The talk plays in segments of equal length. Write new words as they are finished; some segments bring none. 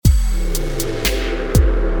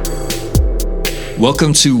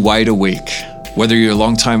Welcome to Wide Awake. Whether you're a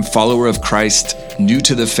longtime follower of Christ, new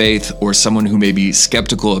to the faith, or someone who may be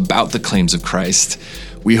skeptical about the claims of Christ,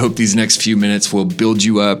 we hope these next few minutes will build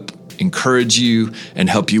you up, encourage you,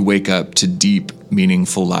 and help you wake up to deep,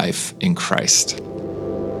 meaningful life in Christ.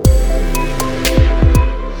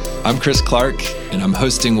 I'm Chris Clark, and I'm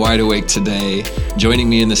hosting Wide Awake today. Joining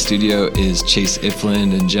me in the studio is Chase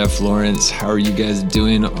Ifland and Jeff Lawrence. How are you guys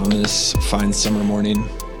doing on this fine summer morning?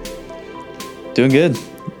 Doing good.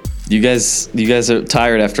 You guys are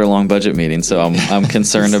tired after a long budget meeting, so I'm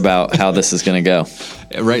concerned about how this is going to go.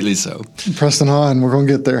 Rightly so. Pressing on, we're going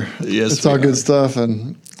to get there. Yes, it's all good stuff,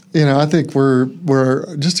 and I think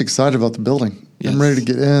we're just excited about the building. Yes. I'm ready to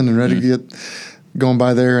get in and ready to get going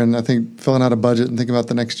by there, and I think filling out a budget and thinking about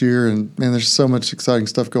the next year. And man, there's so much exciting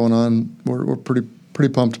stuff going on. We're pretty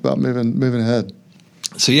pumped about moving ahead.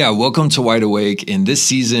 So welcome to Wide Awake. In this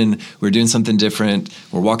season, we're doing something different.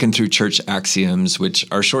 We're walking through church axioms, which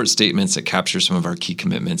are short statements that capture some of our key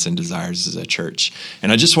commitments and desires as a church.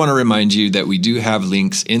 And I just want to remind you that we do have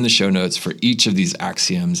links in the show notes for each of these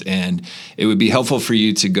axioms, and it would be helpful for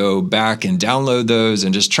you to go back and download those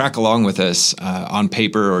and just track along with us on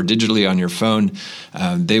paper or digitally on your phone.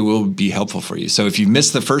 They will be helpful for you. So if you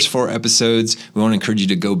missed the first 4 episodes, we want to encourage you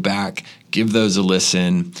to go back, give those a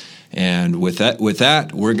listen. And with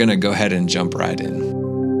that, we're going to go ahead and jump right in.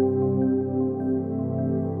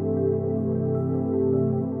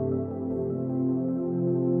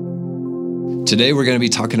 Today, we're going to be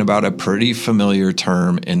talking about a pretty familiar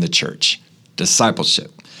term in the church, discipleship.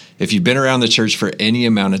 If you've been around the church for any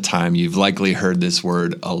amount of time, you've likely heard this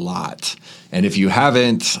word a lot. And if you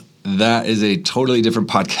haven't, that is a totally different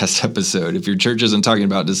podcast episode. If your church isn't talking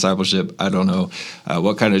about discipleship, I don't know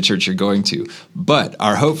what kind of church you're going to. But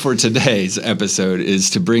our hope for today's episode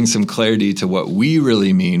is to bring some clarity to what we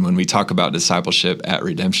really mean when we talk about discipleship at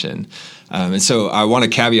Redemption. And so I want to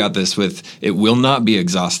caveat this with, it will not be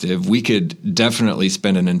exhaustive. We could definitely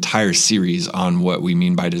spend an entire series on what we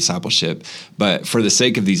mean by discipleship. But for the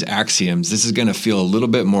sake of these axioms, this is going to feel a little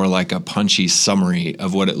bit more like a punchy summary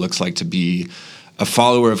of what it looks like to be a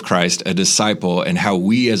follower of Christ, a disciple, and how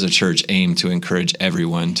we as a church aim to encourage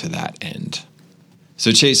everyone to that end.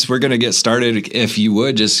 So Chase, we're going to get started. If you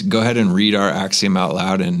would, just go ahead and read our axiom out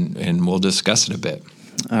loud and we'll discuss it a bit.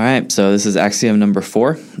 All right, so this is axiom number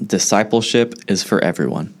 4. Discipleship is for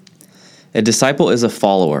everyone. A disciple is a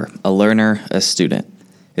follower, a learner, a student.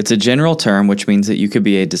 It's a general term, which means that you could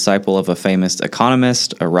be a disciple of a famous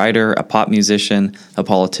economist, a writer, a pop musician, a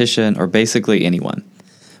politician, or basically anyone.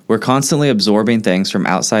 We're constantly absorbing things from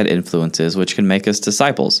outside influences which can make us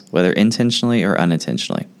disciples, whether intentionally or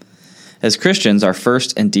unintentionally. As Christians, our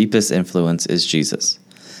first and deepest influence is Jesus.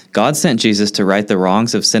 God sent Jesus to right the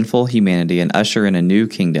wrongs of sinful humanity and usher in a new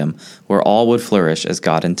kingdom where all would flourish as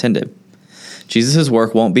God intended. Jesus'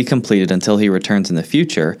 work won't be completed until he returns in the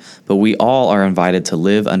future, but we all are invited to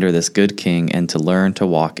live under this good king and to learn to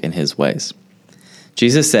walk in his ways.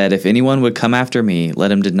 Jesus said, "If anyone would come after me,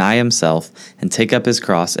 let him deny himself and take up his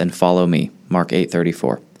cross and follow me." Mark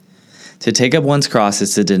 8:34. To take up one's cross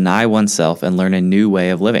is to deny oneself and learn a new way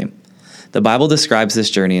of living. The Bible describes this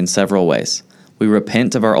journey in several ways. We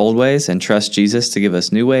repent of our old ways and trust Jesus to give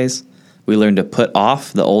us new ways. We learn to put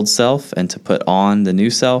off the old self and to put on the new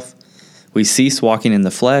self. We cease walking in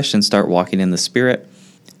the flesh and start walking in the Spirit.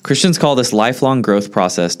 Christians call this lifelong growth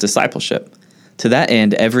process discipleship. To that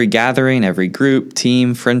end, every gathering, every group,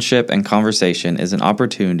 team, friendship, and conversation is an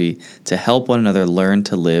opportunity to help one another learn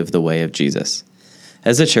to live the way of Jesus.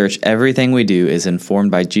 As a church, everything we do is informed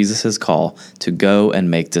by Jesus' call to go and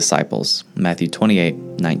make disciples. Matthew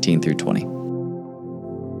 28:19 through 20.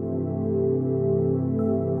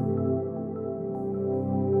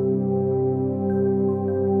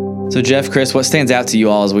 So Jeff, Chris, what stands out to you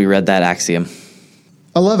all as we read that axiom?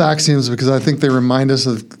 I love axioms because I think they remind us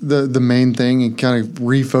of the main thing and kind of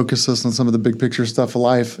refocus us on some of the big picture stuff of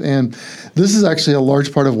life. And this is actually a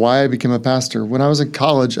large part of why I became a pastor. When I was in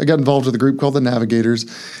college, I got involved with a group called the Navigators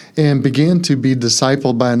and began to be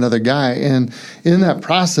discipled by another guy. And in that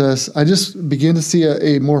process, I just began to see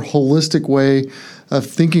a more holistic way of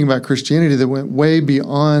thinking about Christianity that went way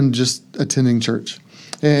beyond just attending church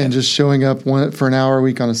and just showing up for an hour a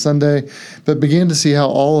week on a Sunday, but began to see how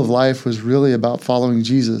all of life was really about following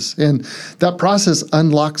Jesus. And that process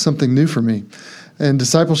unlocked something new for me. And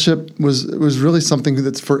discipleship was really something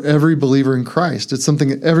that's for every believer in Christ. It's something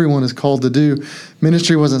that everyone is called to do.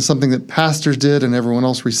 Ministry wasn't something that pastors did and everyone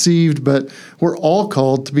else received, but we're all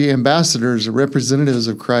called to be ambassadors or representatives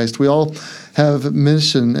of Christ. We all have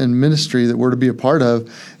mission and ministry that we're to be a part of.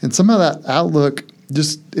 And somehow that outlook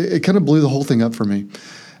it kind of blew the whole thing up for me.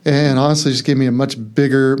 and honestly just gave me a much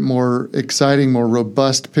bigger, more exciting, more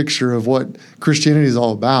robust picture of what Christianity is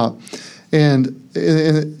all about. And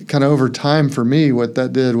kind of over time for me, what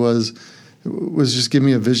that did was just give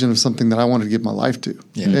me a vision of something that I wanted to give my life to.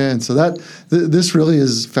 Yeah. And so this really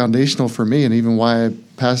is foundational for me, and even why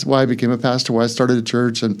I became a pastor, why I started a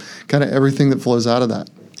church, and kind of everything that flows out of that.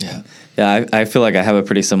 Yeah. Yeah, I feel like I have a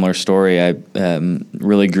pretty similar story. I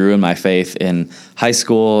really grew in my faith in high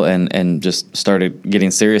school and just started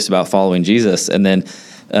getting serious about following Jesus. And then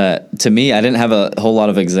to me, I didn't have a whole lot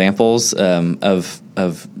of examples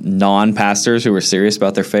of non-pastors who were serious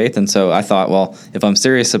about their faith. And so I thought, well, if I'm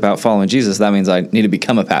serious about following Jesus, that means I need to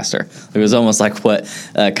become a pastor. It was almost like what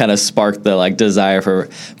kind of sparked the desire for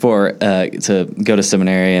to go to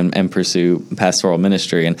seminary and pursue pastoral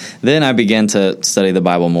ministry. And then I began to study the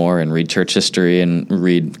Bible more and read church history and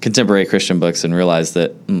read contemporary Christian books and realized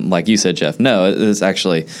that, like you said, Jeff, no, it's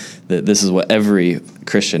actually this is what every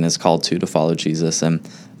Christian is called to follow Jesus. And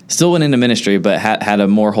still went into ministry, but had a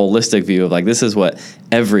more holistic view of this is what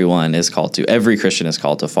everyone is called to. Every Christian is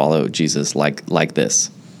called to follow Jesus like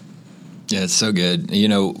this. Yeah, it's so good.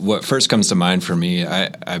 What first comes to mind for me,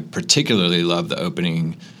 I particularly love the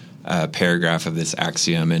opening paragraph of this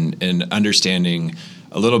axiom and understanding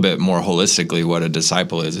a little bit more holistically what a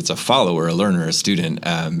disciple is. It's a follower, a learner, a student.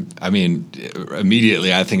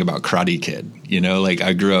 Immediately I think about Karate Kid.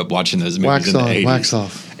 I grew up watching those movies in the 80s. Wax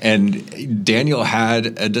off. And Daniel had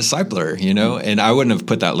a discipler, and I wouldn't have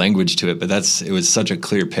put that language to it, but it was such a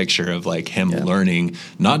clear picture of him learning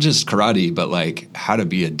not just karate, but how to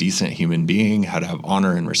be a decent human being, how to have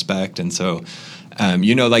honor and respect. And so,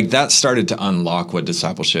 that started to unlock what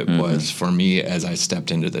discipleship was for me as I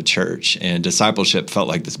stepped into the church. And discipleship felt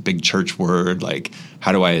like this big church word,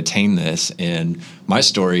 how do I attain this? And my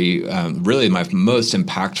story, really my most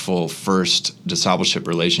impactful first discipleship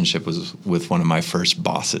relationship was with one of my first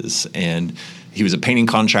bosses. And he was a painting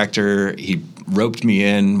contractor. He roped me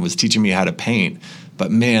in, was teaching me how to paint. But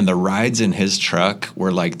man, the rides in his truck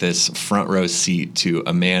were like this front row seat to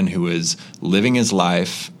a man who was living his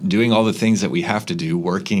life, doing all the things that we have to do,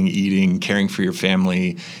 working, eating, caring for your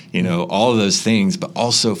family, all of those things, but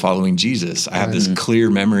also following Jesus. I have this clear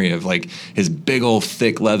memory of his big old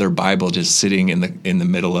thick leather Bible just sitting in the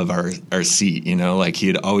middle of our seat,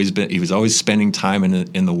 he was always spending time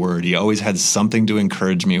in the Word. He always had something to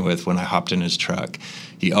encourage me with when I hopped in his truck.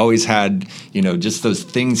 He always had, just those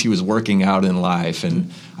things he was working out in life.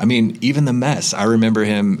 And even the mess. I remember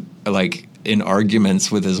him in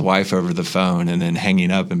arguments with his wife over the phone and then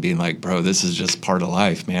hanging up and being like, bro, this is just part of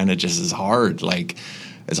life, man. It just is hard.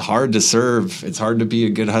 It's hard to serve. It's hard to be a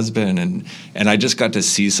good husband. And I just got to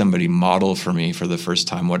see somebody model for me for the first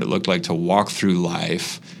time what it looked like to walk through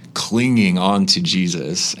life clinging on to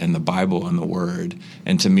Jesus and the Bible and the Word.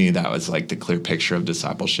 And to me, that was the clear picture of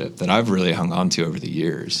discipleship that I've really hung on to over the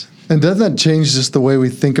years. And doesn't that change just the way we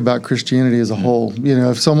think about Christianity as a whole?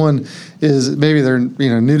 If someone is, maybe they're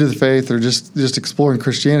new to the faith or just exploring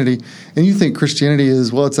Christianity, and you think Christianity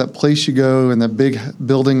is, well, it's that place you go and that big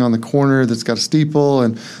building on the corner that's got a steeple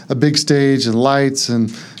and a big stage and lights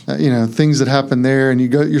and things that happen there, and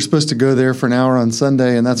you're supposed to go there for an hour on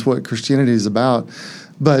Sunday, and that's what Christianity is about.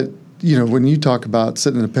 But when you talk about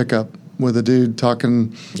sitting in a pickup with a dude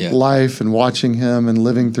talking life and watching him and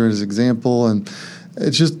living through his example, and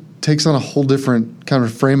it just takes on a whole different kind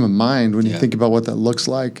of frame of mind when you think about what that looks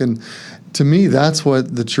like. And to me, that's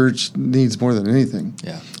what the church needs more than anything,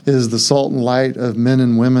 is the salt and light of men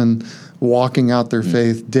and women walking out their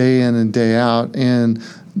faith day in and day out and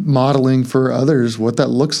modeling for others what that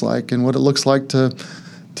looks like and what it looks like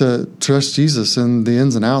to trust Jesus and the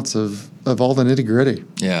ins and outs of all the nitty gritty.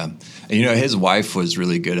 Yeah. His wife was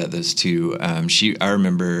really good at this too. I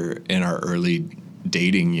remember in our early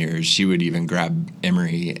dating years, she would even grab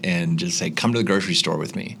Emery and just say, come to the grocery store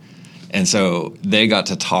with me. And so they got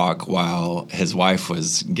to talk while his wife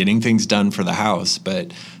was getting things done for the house,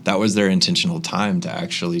 but that was their intentional time to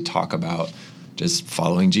actually talk about just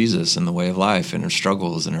following Jesus and the way of life and her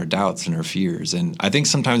struggles and her doubts and her fears. And I think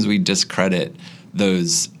sometimes we discredit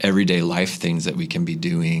those everyday life things that we can be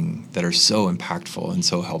doing that are so impactful and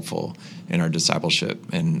so helpful in our discipleship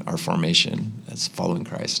and our formation as following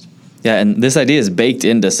Christ. Yeah, and this idea is baked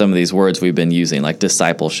into some of these words we've been using, like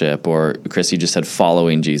discipleship, or Chris, you just said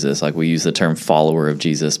following Jesus. We use the term follower of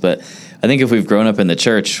Jesus. But I think if we've grown up in the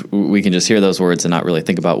church, we can just hear those words and not really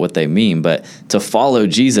think about what they mean. But to follow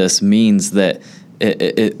Jesus means that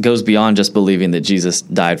it goes beyond just believing that Jesus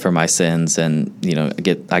died for my sins and,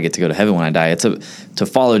 I get to go to heaven when I die. To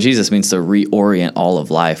follow Jesus means to reorient all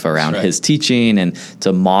of life around his teaching and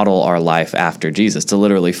to model our life after Jesus, to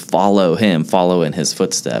literally follow him, follow in his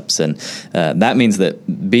footsteps. And that means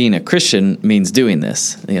that being a Christian means doing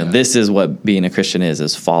this. This is what being a Christian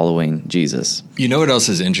is following Jesus. You know what else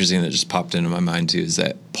is interesting that just popped into my mind too is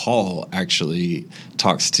that Paul actually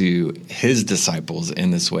talks to his disciples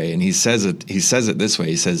in this way, and he says it this way.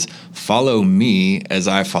 He says, "Follow me as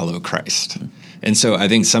I follow Christ." And so I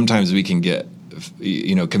think sometimes we can get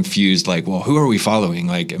confused, like, well, who are we following?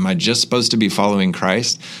 Like, am I just supposed to be following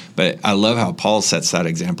Christ? But I love how Paul sets that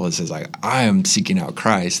example. It says, like, I am seeking out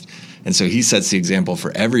Christ. And so he sets the example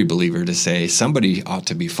for every believer to say somebody ought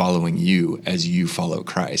to be following you as you follow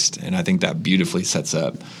Christ. And I think that beautifully sets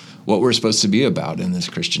up what we're supposed to be about in this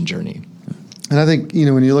Christian journey. And I think,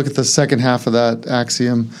 when you look at the second half of that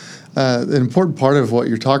axiom, an important part of what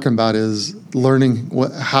you're talking about is learning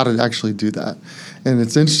how to actually do that. And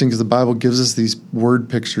it's interesting because the Bible gives us these word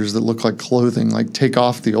pictures that look like clothing, like take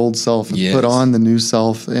off the old self and put on the new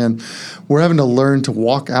self. And we're having to learn to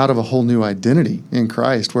walk out of a whole new identity in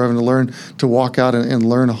Christ. We're having to learn to walk out and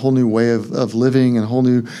learn a whole new way of living and a whole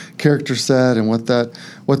new character set and what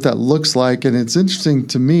that looks like. And it's interesting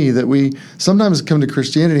to me that we sometimes come to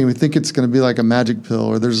Christianity and we think it's going to be like a magic pill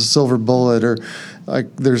or there's a silver bullet or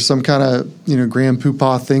like there's some kind of grand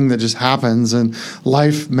poopah thing that just happens and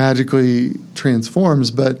life magically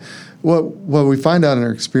transforms. But what we find out in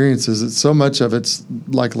our experiences is that so much of it's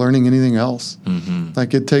like learning anything else. Mm-hmm.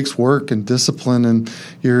 Like it takes work and discipline, and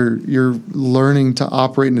you're learning to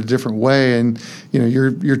operate in a different way. And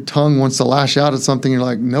your tongue wants to lash out at something. You're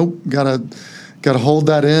like, nope, gotta hold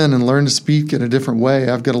that in and learn to speak in a different way.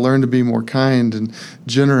 I've got to learn to be more kind and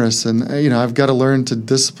generous, and I've got to learn to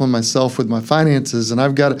discipline myself with my finances, and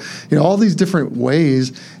I've got to, all these different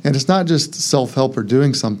ways. And it's not just self-help or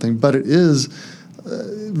doing something, but it is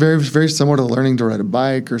very, very similar to learning to ride a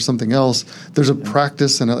bike or something else. There's a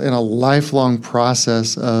practice and a lifelong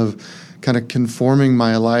process of kind of conforming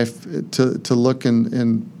my life to look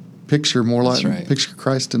and picture more like picture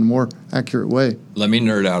Christ in a more accurate way. Let me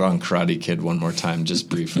nerd out on Karate Kid one more time, just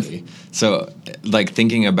briefly. So, like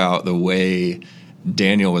thinking about the way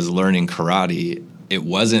Daniel was learning karate, it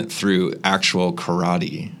wasn't through actual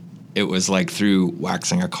karate. It was like through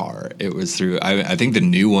waxing a car. It was through, I think the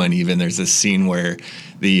new one even, there's this scene where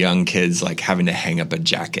the young kid's like having to hang up a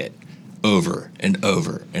jacket over and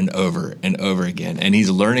over and over and over again. And he's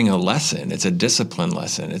learning a lesson. It's a discipline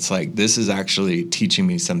lesson. It's like, this is actually teaching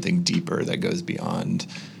me something deeper that goes beyond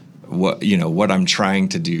what I'm trying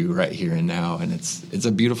to do right here and now. And it's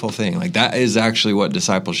a beautiful thing. Like that is actually what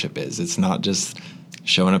discipleship is. It's not just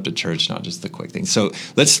showing up to church, not just the quick thing. So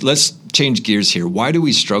let's change gears here. Why do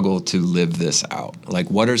we struggle to live this out? Like,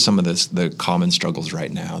 what are some of the common struggles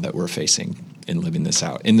right now that we're facing in living this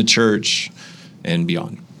out in the church and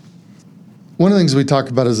beyond? One of the things we talk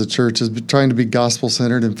about as a church is trying to be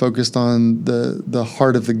gospel-centered and focused on the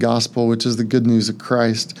heart of the gospel, which is the good news of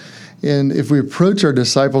Christ. And if we approach our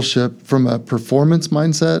discipleship from a performance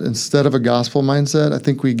mindset instead of a gospel mindset, I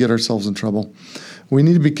think we get ourselves in trouble. We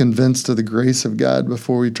need to be convinced of the grace of God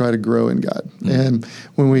before we try to grow in God. Mm-hmm. And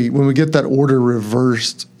when we get that order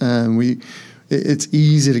reversed, it's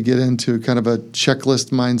easy to get into kind of a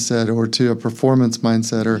checklist mindset or to a performance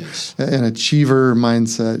mindset or an achiever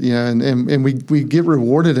mindset. And we get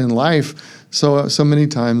rewarded in life so many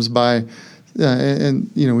times by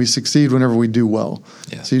we succeed whenever we do well.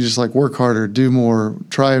 Yeah. So you just like work harder, do more,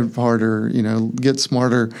 try harder, get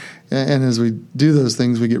smarter, and as we do those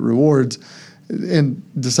things, we get rewards. And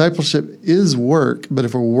discipleship is work, but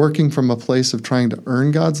if we're working from a place of trying to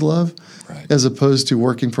earn God's love, as opposed to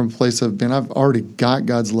working from a place of, man, I've already got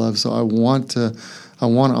God's love, so I want to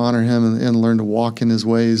honor Him and learn to walk in His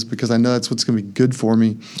ways because I know that's what's going to be good for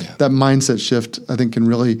me. Yeah. That mindset shift, I think, can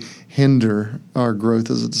really hinder our growth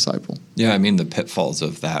as a disciple. Yeah, I mean, the pitfalls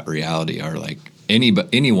of that reality are like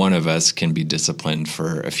any one of us can be disciplined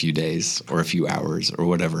for a few days or a few hours or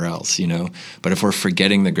whatever else, But if we're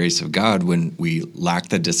forgetting the grace of God when we lack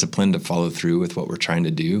the discipline to follow through with what we're trying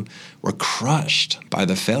to do, we're crushed by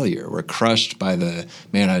the failure. We're crushed by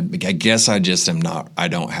I guess I just am not, I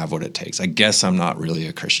don't have what it takes. I guess I'm not really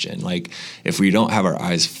a Christian. Like if we don't have our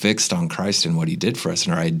eyes fixed on Christ and what He did for us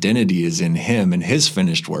and our identity is in Him and His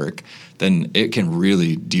finished work, then it can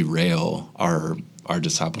really derail our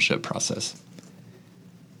discipleship process.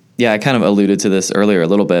 Yeah, I kind of alluded to this earlier a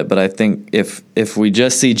little bit, but I think if we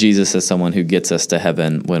just see Jesus as someone who gets us to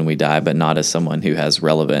heaven when we die, but not as someone who has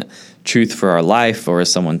relevant truth for our life or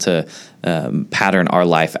as someone to pattern our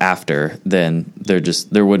life after, then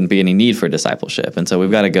there wouldn't be any need for discipleship. And so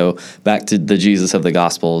we've got to go back to the Jesus of the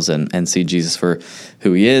Gospels and see Jesus for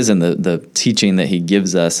who he is and the teaching that he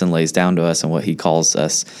gives us and lays down to us and what he calls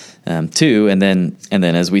us to. And then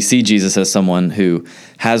as we see Jesus as someone who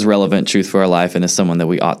has relevant truth for our life and is someone that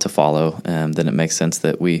we ought to follow, then it makes sense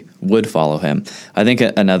that we would follow him. I think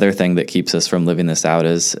another thing that keeps us from living this out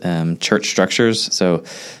is church structures. So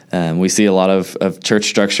we see a lot of church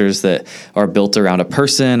structures that are built around a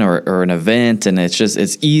person or an event, and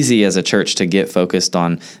it's easy as a church to get focused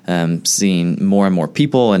on seeing more and more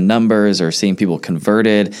people and numbers, or seeing people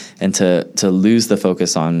converted, and to lose the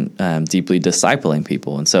focus on deeply discipling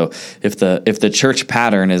people. And so if the church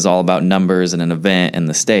pattern is all about numbers and an event and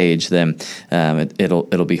the stage, then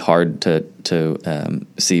it'll be hard to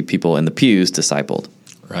see people in the pews discipled.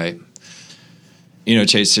 Right.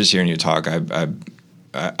 Chase, just hearing you talk,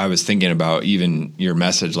 I was thinking about even your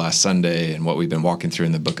message last Sunday and what we've been walking through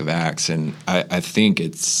in the book of Acts. And I think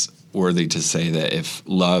it's worthy to say that if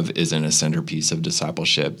love isn't a centerpiece of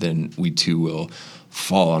discipleship, then we too will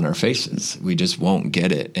fall on our faces. We just won't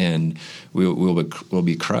get it. And we'll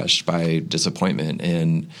be crushed by disappointment.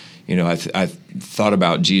 And, I thought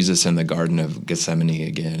about Jesus in the Garden of Gethsemane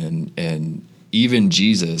again. And even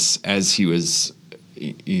Jesus, as he was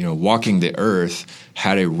walking the earth,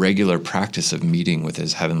 had a regular practice of meeting with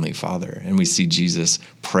his heavenly Father. And we see Jesus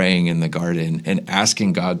praying in the garden and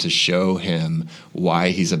asking God to show him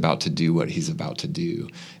why he's about to do what he's about to do.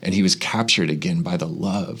 And he was captured again by the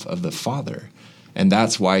love of the Father. And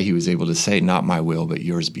that's why he was able to say, not my will, but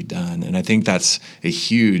yours be done. And I think that's a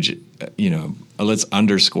huge, let's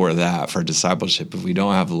underscore that for discipleship. If we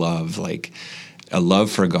don't have love, like a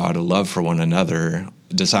love for God, a love for one another,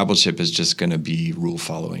 discipleship is just going to be rule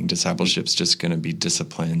following. Discipleship's just going to be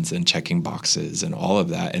disciplines and checking boxes and all of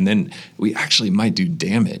that. And then we actually might do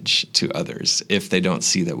damage to others if they don't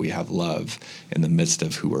see that we have love in the midst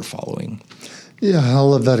of who we're following. Yeah, I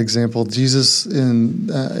love that example. Jesus in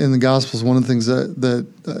the Gospels, one of the things that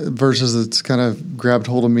verses that's kind of grabbed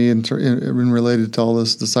hold of me in related to all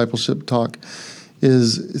this discipleship talk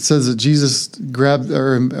is it says that Jesus grabbed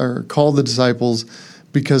or called the disciples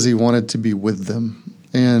because he wanted to be with them.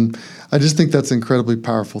 And I just think that's an incredibly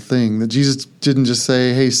powerful thing, that Jesus didn't just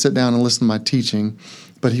say, hey, sit down and listen to my teaching,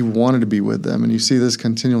 but he wanted to be with them. And you see this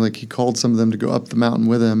continually, like he called some of them to go up the mountain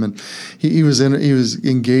with him. And he was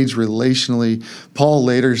engaged relationally. Paul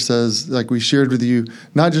later says, like, we shared with you,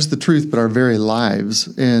 not just the truth, but our very lives.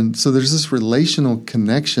 And so there's this relational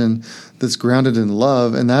connection that's grounded in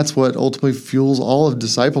love. And that's what ultimately fuels all of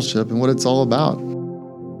discipleship and what it's all about.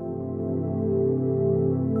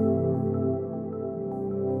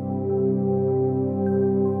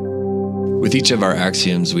 With each of our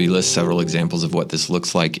axioms, we list several examples of what this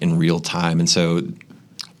looks like in real time. And so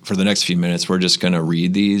for the next few minutes, we're just going to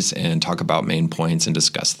read these and talk about main points and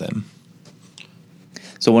discuss them.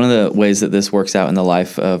 So one of the ways that this works out in the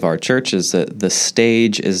life of our church is that the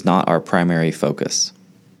stage is not our primary focus.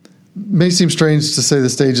 May seem strange to say the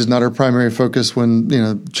stage is not our primary focus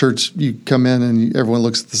when, church, you come in and everyone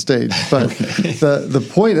looks at the stage. But the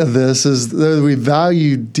point of this is that we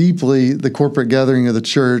value deeply the corporate gathering of the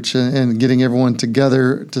church and getting everyone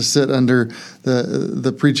together to sit under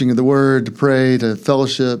the preaching of the word, to pray, to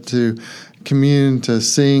fellowship, to commune, to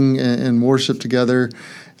sing and worship together.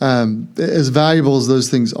 As valuable as those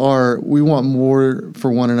things are, we want more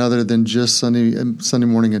for one another than just Sunday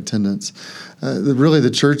morning attendance. Really,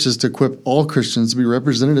 the church is to equip all Christians to be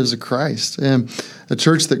representatives of Christ. And a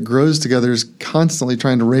church that grows together is constantly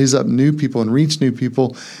trying to raise up new people and reach new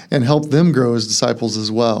people and help them grow as disciples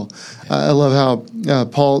as well. I love how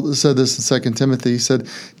Paul said this in 2 Timothy. He said,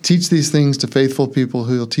 teach these things to faithful people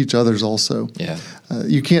who will teach others also. Yeah.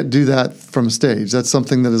 You can't do that from a stage. That's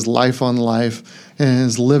something that is life on life and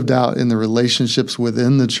is lived out in the relationships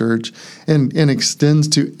within the church and extends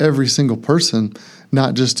to every single person,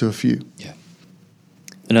 not just to a few. Yeah.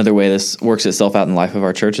 Another way this works itself out in the life of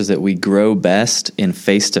our church is that we grow best in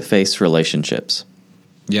face-to-face relationships.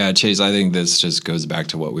 Yeah, Chase, I think this just goes back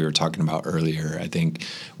to what we were talking about earlier. I think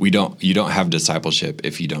you don't have discipleship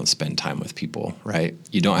if you don't spend time with people, right?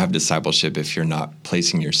 You don't have discipleship if you're not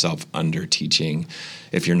placing yourself under teaching,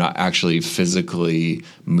 if you're not actually physically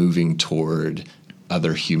moving toward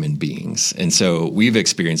other human beings. And so we've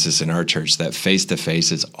experienced this in our church, that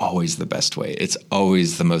face-to-face is always the best way. It's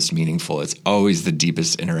always the most meaningful. It's always the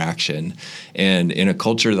deepest interaction. And in a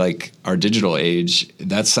culture like our digital age,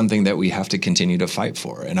 that's something that we have to continue to fight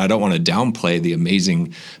for. And I don't want to downplay the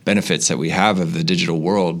amazing benefits that we have of the digital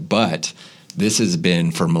world, but this has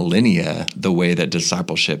been for millennia the way that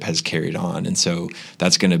discipleship has carried on. And so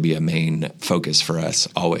that's going to be a main focus for us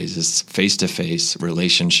always, is face-to-face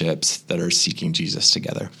relationships that are seeking Jesus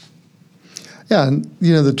together. Yeah, and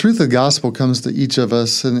the truth of the gospel comes to each of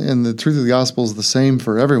us, and the truth of the gospel is the same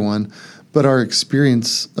for everyone, but our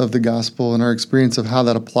experience of the gospel and our experience of how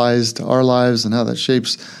that applies to our lives and how that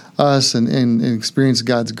shapes us and experience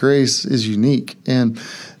God's grace is unique. And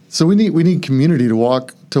so we need community to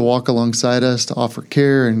walk alongside us, to offer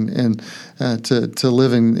care and to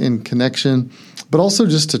live in connection, but also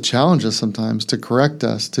just to challenge us sometimes, to correct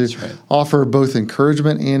us, to offer both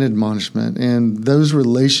encouragement and admonishment. And those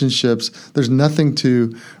relationships, there's nothing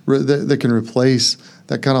that can replace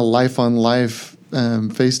that kind of life-on-life,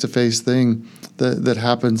 face-to-face thing that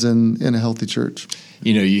happens in a healthy church.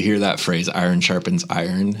 You hear that phrase, iron sharpens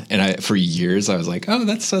iron. And for years I was like, oh,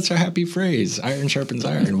 that's such a happy phrase, iron sharpens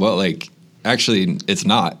iron. Well, actually, it's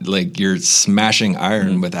not. You're smashing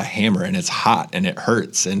iron with a hammer, and it's hot and it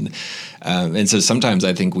hurts. And so sometimes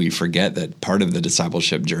I think we forget that part of the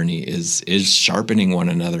discipleship journey is sharpening one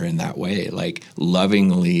another in that way,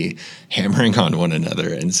 lovingly hammering on one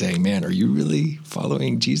another and saying, man, are you really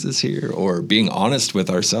following Jesus here? Or being honest with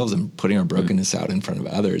ourselves and putting our brokenness out in front of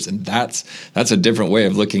others. And that's a different way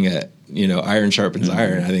of looking at, iron sharpens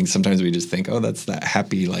iron. I think sometimes we just think, oh, that's that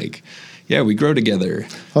happy, yeah, we grow together.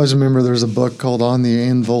 I always remember there's a book called On the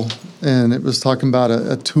Anvil, and it was talking about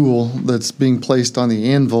a tool that's being placed on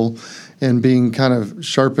the anvil and being kind of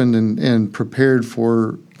sharpened and prepared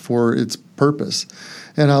for its purpose.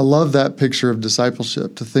 And I love that picture of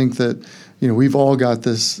discipleship, to think that, we've all got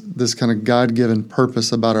this kind of God-given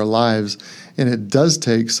purpose about our lives, and it does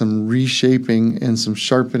take some reshaping and some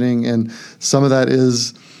sharpening, and some of that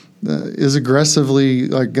is aggressively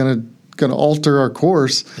going to alter our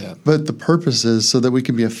course, but the purpose is so that we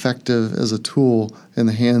can be effective as a tool in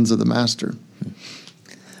the hands of the master.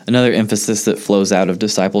 Another emphasis that flows out of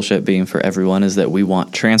discipleship being for everyone is that we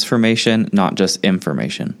want transformation, not just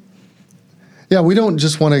information. Yeah, we don't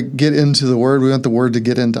just want to get into the word. We want the word to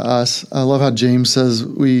get into us. I love how James says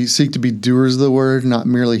we seek to be doers of the word, not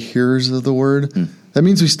merely hearers of the word. That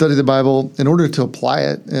means we study the Bible in order to apply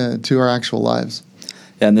it to our actual lives.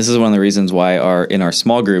 And this is one of the reasons why in our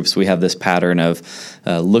small groups, we have this pattern of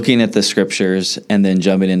looking at the scriptures and then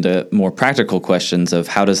jumping into more practical questions of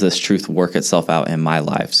how does this truth work itself out in my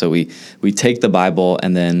life? So we take the Bible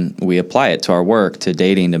and then we apply it to our work, to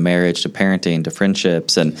dating, to marriage, to parenting, to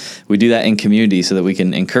friendships. And we do that in community so that we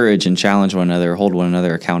can encourage and challenge one another, hold one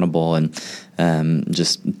another accountable, and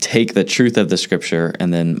just take the truth of the scripture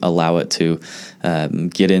and then allow it to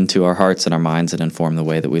get into our hearts and our minds and inform the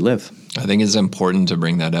way that we live. I think it's important to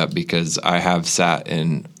bring that up because I have sat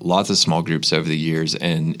in lots of small groups over the years,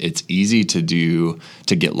 and it's easy to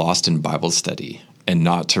get lost in Bible study and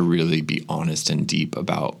not to really be honest and deep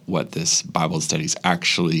about what this Bible study is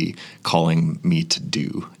actually calling me to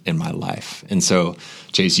do in my life. And so,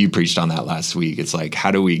 Chase, you preached on that last week. It's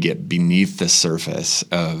how do we get beneath the surface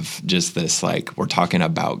of just this, we're talking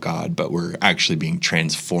about God, but we're actually being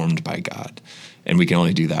transformed by God. And we can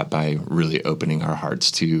only do that by really opening our hearts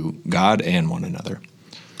to God and one another.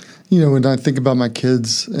 When I think about my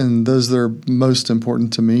kids and those that are most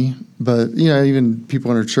important to me, but, even people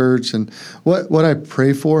in our church, and what I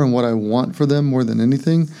pray for and what I want for them more than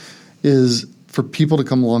anything is for people to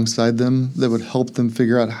come alongside them that would help them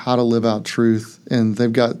figure out how to live out truth. And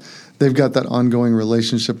they've got that ongoing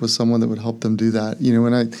relationship with someone that would help them do that.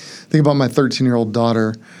 When I think about my 13-year-old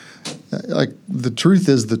daughter, the truth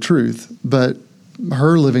is the truth, but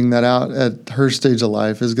her living that out at her stage of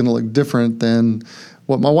life is going to look different than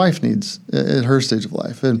what my wife needs at her stage of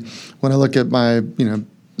life. And when I look at my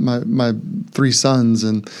three sons,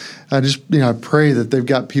 and I just, I pray that they've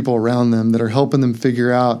got people around them that are helping them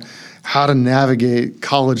figure out how to navigate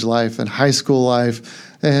college life and high school life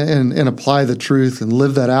and apply the truth and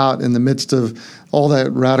live that out in the midst of all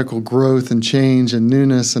that radical growth and change and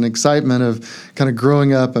newness and excitement of kind of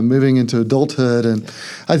growing up and moving into adulthood. And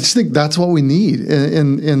I just think that's what we need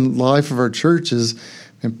in the life of our church is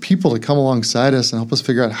people to come alongside us and help us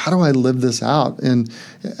figure out, how do I live this out? And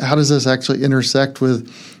how does this actually intersect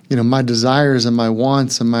with, my desires and my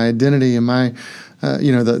wants and my identity and my,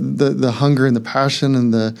 the hunger and the passion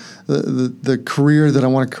and the career that I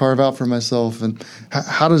want to carve out for myself? And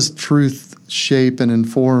how does truth shape and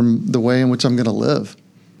inform the way in which I'm going to live?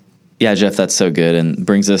 Yeah, Jeff, that's so good, and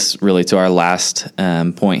brings us really to our last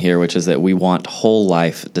point here, which is that we want whole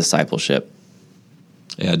life discipleship.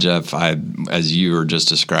 Yeah, Jeff, as you were just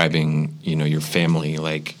describing, your family,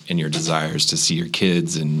 like, and your desires to see your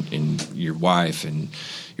kids and your wife and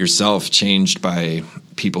yourself changed by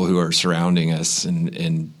people who are surrounding us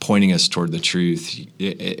and pointing us toward the truth.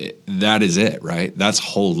 That is it, right? That's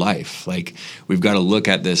whole life. Like, we've got to look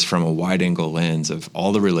at this from a wide angle lens of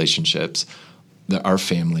all the relationships, our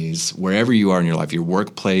families, wherever you are in your life, your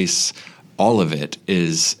workplace, all of it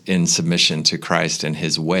is in submission to Christ and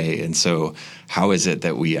his way. And so how is it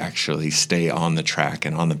that we actually stay on the track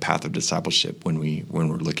and on the path of discipleship when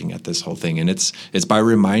we're looking at this whole thing? And it's by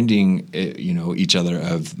reminding each other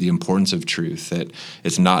of the importance of truth, that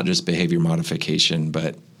it's not just behavior modification,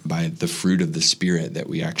 but by the fruit of the Spirit that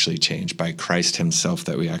we actually change, by Christ himself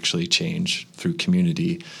that we actually change through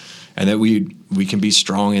community. And that we can be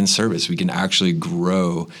strong in service. We can actually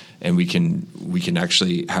grow, and we can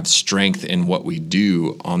actually have strength in what we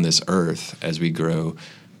do on this earth as we grow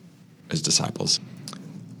as disciples.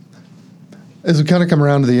 As we kind of come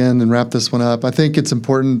around to the end and wrap this one up, I think it's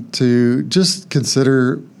important to just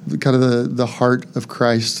consider kind of the heart of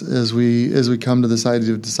Christ as we come to this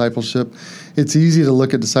idea of discipleship. It's easy to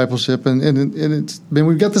look at discipleship, and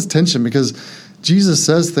we've got this tension because Jesus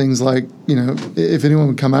says things like, if anyone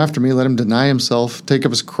would come after me, let him deny himself, take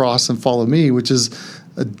up his cross and follow me, which is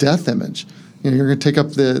a death image. You're going to take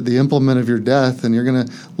up the implement of your death, and you're going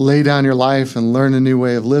to lay down your life and learn a new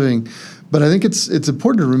way of living. But I think it's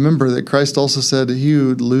important to remember that Christ also said that he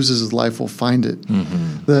who loses his life will find it.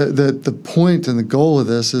 Mm-hmm. The point and the goal of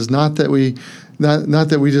this is not that we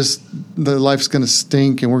just, the life's going to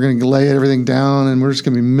stink and we're going to lay everything down and we're just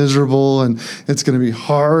going to be miserable and it's going to be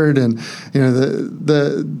hard. And,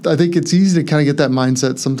 I think it's easy to kind of get that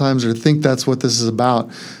mindset sometimes, or think that's what this is about.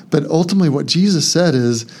 But ultimately what Jesus said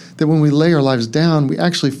is that when we lay our lives down, we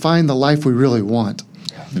actually find the life we really want.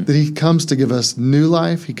 That he comes to give us new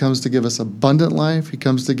life. He comes to give us abundant life. He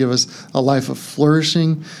comes to give us a life of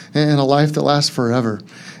flourishing and a life that lasts forever.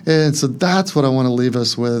 And so that's what I want to leave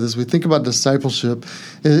us with as we think about discipleship,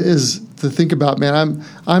 is to think about, man,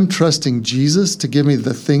 I'm trusting Jesus to give me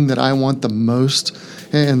the thing that I want the most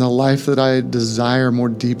and the life that I desire more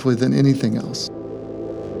deeply than anything else.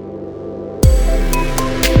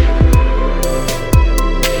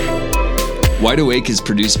 Wide Awake is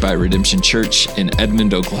produced by Redemption Church in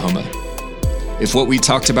Edmond, Oklahoma. If what we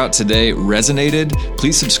talked about today resonated,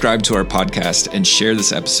 please subscribe to our podcast and share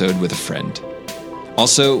this episode with a friend.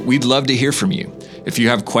 Also, we'd love to hear from you. If you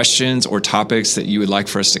have questions or topics that you would like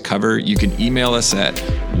for us to cover, you can email us at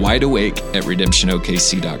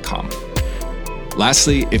wideawake@redemptionokc.com.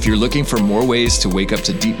 Lastly, if you're looking for more ways to wake up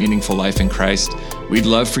to deep, meaningful life in Christ, we'd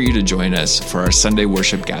love for you to join us for our Sunday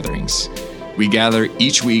worship gatherings. We gather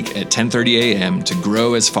each week at 10:30 a.m. to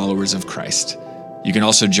grow as followers of Christ. You can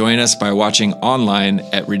also join us by watching online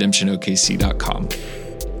at redemptionokc.com.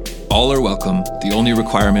 All are welcome. The only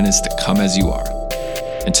requirement is to come as you are.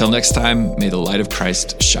 Until next time, may the light of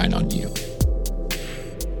Christ shine on you.